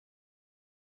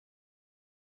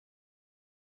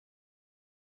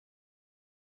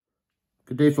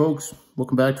Good day, folks.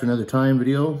 Welcome back to another time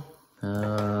video.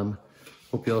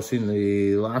 Hope you all seen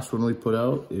the last one we put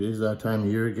out. It is that time of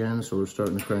year again, so we're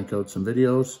starting to crank out some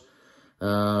videos.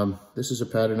 This is a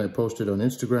pattern I posted on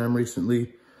Instagram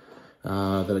recently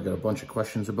that I got a bunch of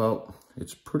questions about.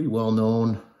 It's pretty well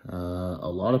known a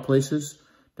lot of places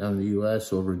down in the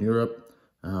US, over in Europe.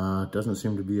 Doesn't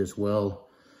seem to be as well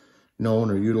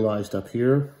known or utilized up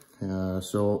here.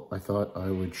 So I thought I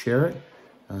would share it.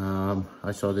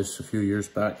 I saw this a few years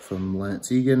back from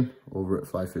Lance Egan over at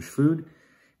Fly Fish Food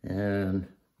and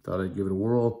thought I'd give it a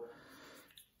whirl,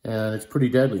 and it's pretty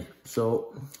deadly.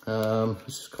 So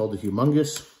this is called the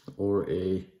Humongous, or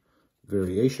a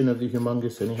variation of the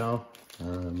Humongous anyhow.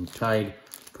 Tied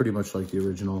pretty much like the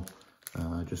original,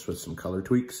 just with some color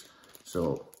tweaks.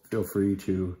 So feel free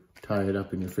to tie it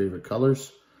up in your favorite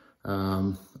colors.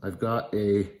 I've got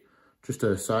just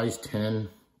a size 10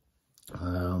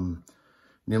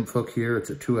 nymph hook here. It's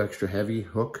a 2 extra heavy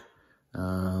hook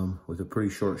with a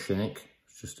pretty short shank.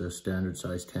 It's just a standard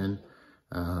size 10,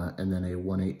 and then a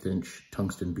 1/8 inch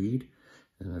tungsten bead.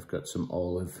 And I've got some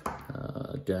olive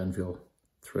Danville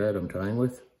thread I'm tying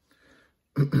with.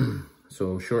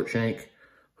 So short shank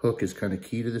hook is kind of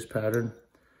key to this pattern.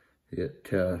 It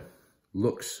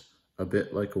looks a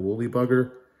bit like a woolly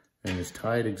bugger and is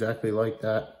tied exactly like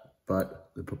that,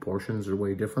 but the proportions are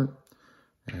way different.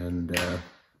 And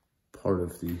part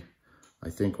of I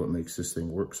think what makes this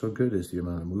thing work so good is the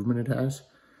amount of movement it has.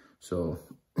 So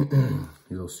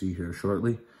you'll see here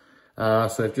shortly.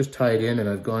 So I've just tied in and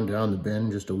I've gone down the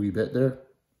bend just a wee bit there.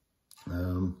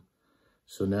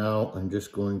 So now I'm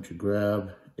just going to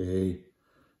grab a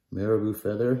marabou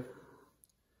feather,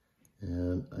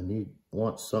 and I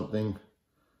want something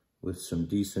with some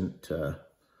decent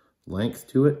length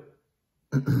to it.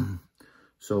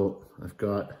 So I've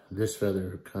got this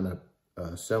feather kind of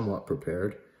somewhat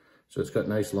prepared. So it's got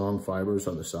nice long fibers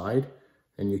on the side,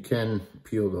 and you can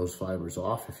peel those fibers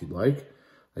off if you'd like.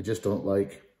 I just don't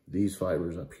like these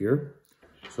fibers up here.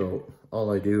 So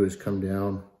all I do is come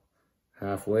down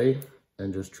halfway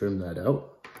and just trim that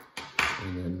out.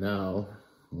 And then now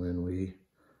when we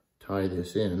tie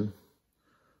this in,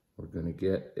 we're going to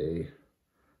get a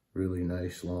really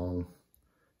nice long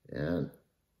and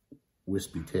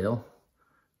wispy tail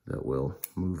that will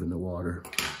move in the water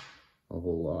a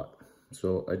whole lot.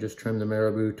 So I just trim the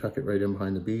marabou, tuck it right in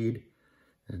behind the bead,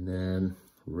 and then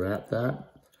wrap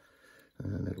that,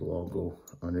 and it'll all go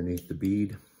underneath the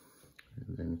bead,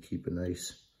 and then keep a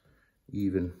nice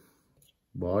even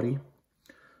body.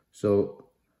 So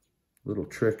little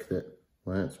trick that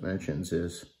Lance mentions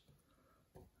is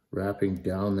wrapping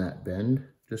down that bend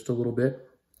just a little bit,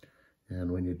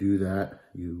 and when you do that,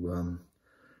 you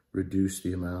reduce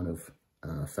the amount of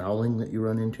fouling that you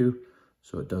run into,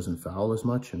 so it doesn't foul as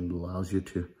much, and it allows you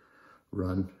to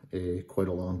run quite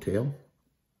a long tail.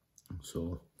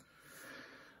 So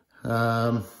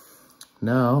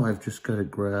now I've just got to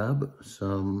grab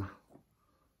some,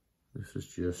 this is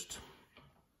just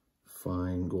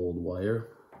fine gold wire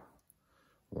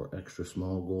or extra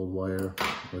small gold wire,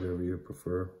 whatever you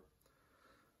prefer.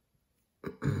 So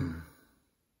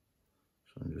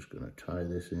I'm just going to tie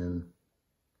this in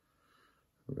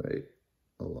right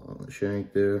along the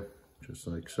shank there, just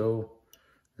like so,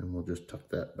 and we'll just tuck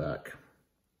that back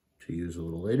to use a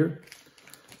little later.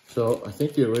 So I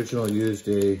think the original used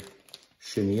a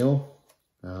chenille.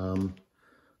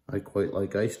 I quite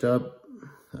like ice dub,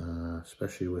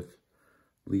 especially with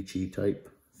leechy type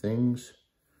things,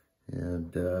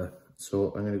 and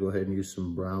so I'm going to go ahead and use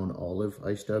some brown olive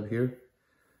ice dub here,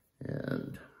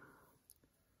 and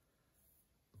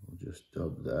we'll just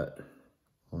dub that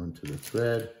onto the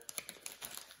thread.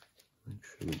 Make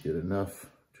sure we get enough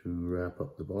to wrap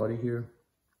up the body here.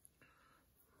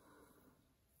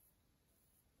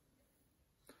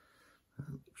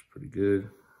 That looks pretty good.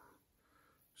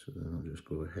 So then I'll just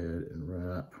go ahead and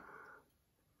wrap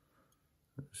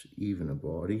as even a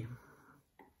body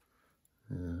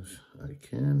as I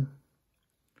can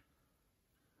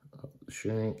up the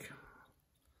shank,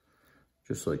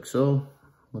 just like so.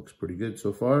 Looks pretty good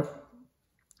so far.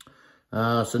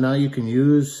 So now you can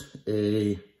use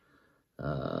a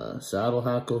saddle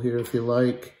hackle here if you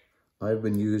like. I've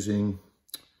been using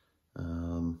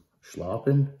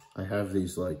schlappen. I have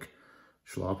these like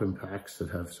schlappen packs that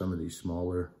have some of these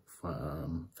smaller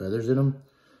feathers in them.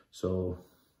 So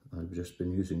I've just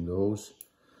been using those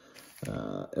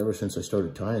ever since I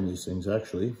started tying these things,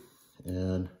 actually.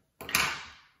 And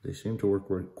they seem to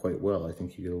work quite well. I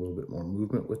think you get a little bit more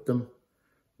movement with them,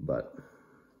 but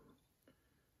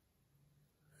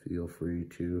feel free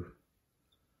to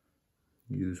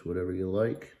use whatever you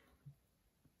like.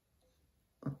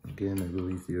 Again, I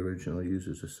believe the original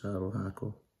uses a saddle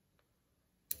hackle,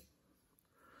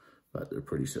 but they're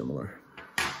pretty similar.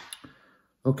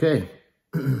 Okay,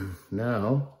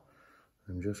 now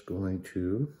I'm just going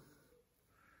to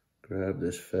grab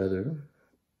this feather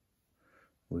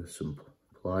with some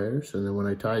pliers, and then when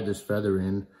I tied this feather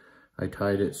in, I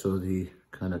tied it so the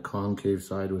kind of concave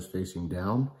side was facing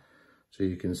down. So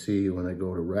you can see when I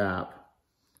go to wrap,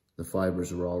 the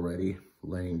fibers are already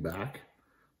laying back.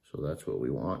 So that's what we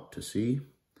want to see.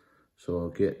 So I'll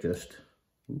get just,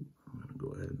 I'm gonna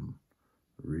go ahead and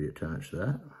reattach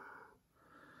that.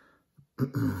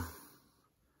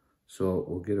 So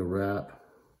we'll get a wrap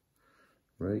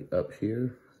right up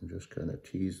here and just kind of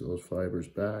tease those fibers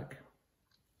back.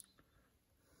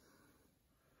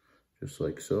 Just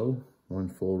like so, one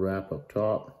full wrap up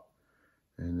top,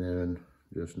 and then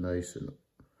just nice and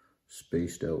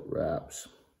spaced out wraps.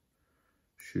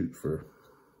 Shoot for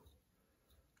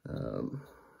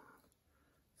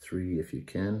 3 if you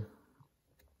can,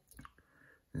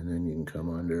 and then you can come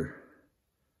under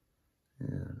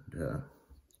and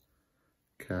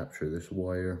capture this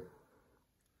wire.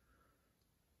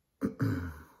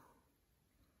 And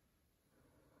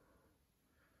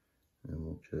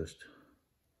we'll just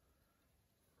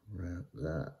wrap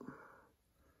that.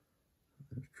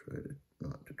 Just try to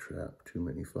not to trap too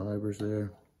many fibers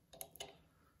there.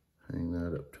 Hang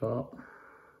that up top.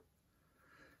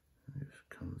 Just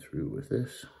come through with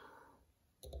this.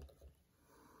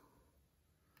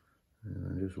 And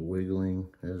I'm just wiggling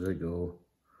as I go,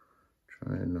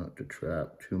 trying not to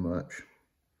trap too much.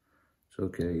 It's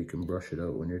okay, you can brush it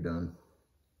out when you're done.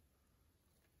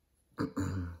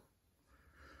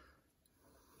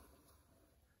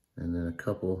 And then a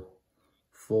couple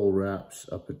full wraps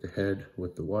up at the head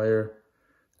with the wire,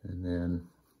 and then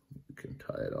you can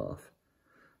tie it off.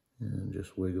 And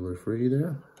just wiggle her free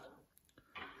there.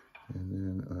 And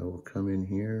then I will come in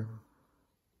here,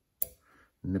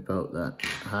 nip out that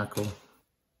hackle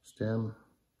stem,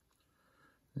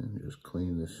 and just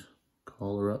clean this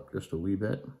collar up just a wee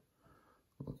bit.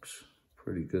 Looks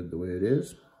pretty good the way it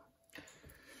is.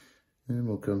 And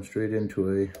we'll come straight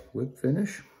into a whip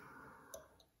finish.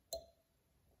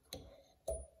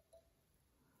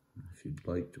 If you'd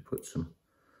like to put some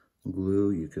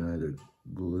glue, you can either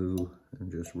glue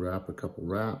and just wrap a couple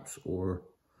wraps, or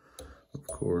of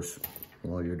course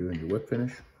while you're doing your whip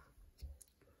finish,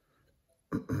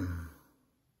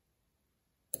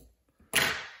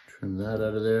 trim that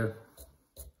out of there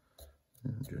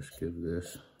and just give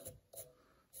this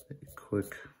a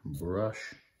quick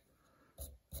brush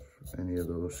for any of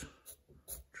those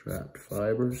trapped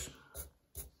fibers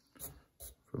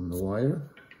from the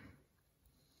wire.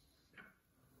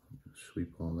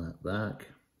 Sweep all that back,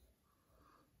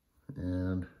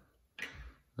 and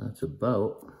that's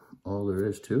about all there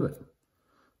is to it.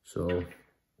 So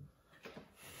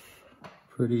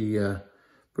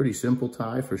pretty simple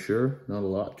tie for sure, not a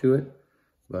lot to it,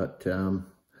 but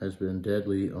has been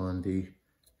deadly on the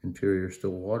interior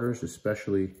still waters,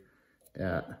 especially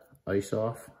at ice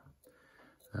off,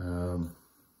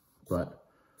 but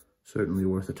certainly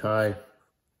worth a tie.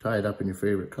 Tie it up in your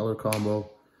favorite color combo,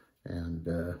 and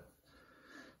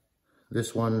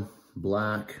this one,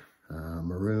 black,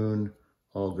 maroon,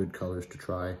 all good colors to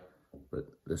try, but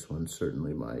this one's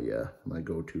certainly my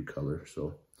go-to color.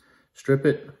 So strip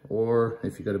it, or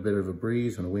if you got a bit of a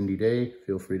breeze on a windy day,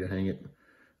 feel free to hang it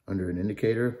under an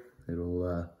indicator.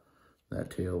 It'll that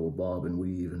tail will bob and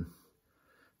weave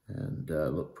and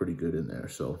look pretty good in there.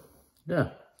 So yeah,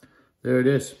 there it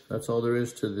is. That's all there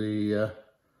is to the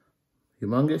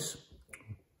Humongous.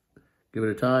 Give it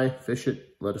a tie, fish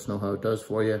it, let us know how it does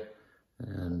for you.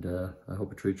 And I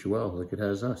hope it treats you well like it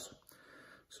has us.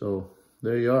 So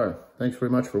there you are. Thanks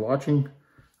very much for watching.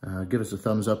 Give us a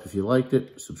thumbs up if you liked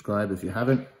it. Subscribe if you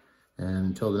haven't. And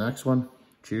until the next one,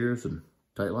 cheers and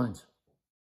tight lines.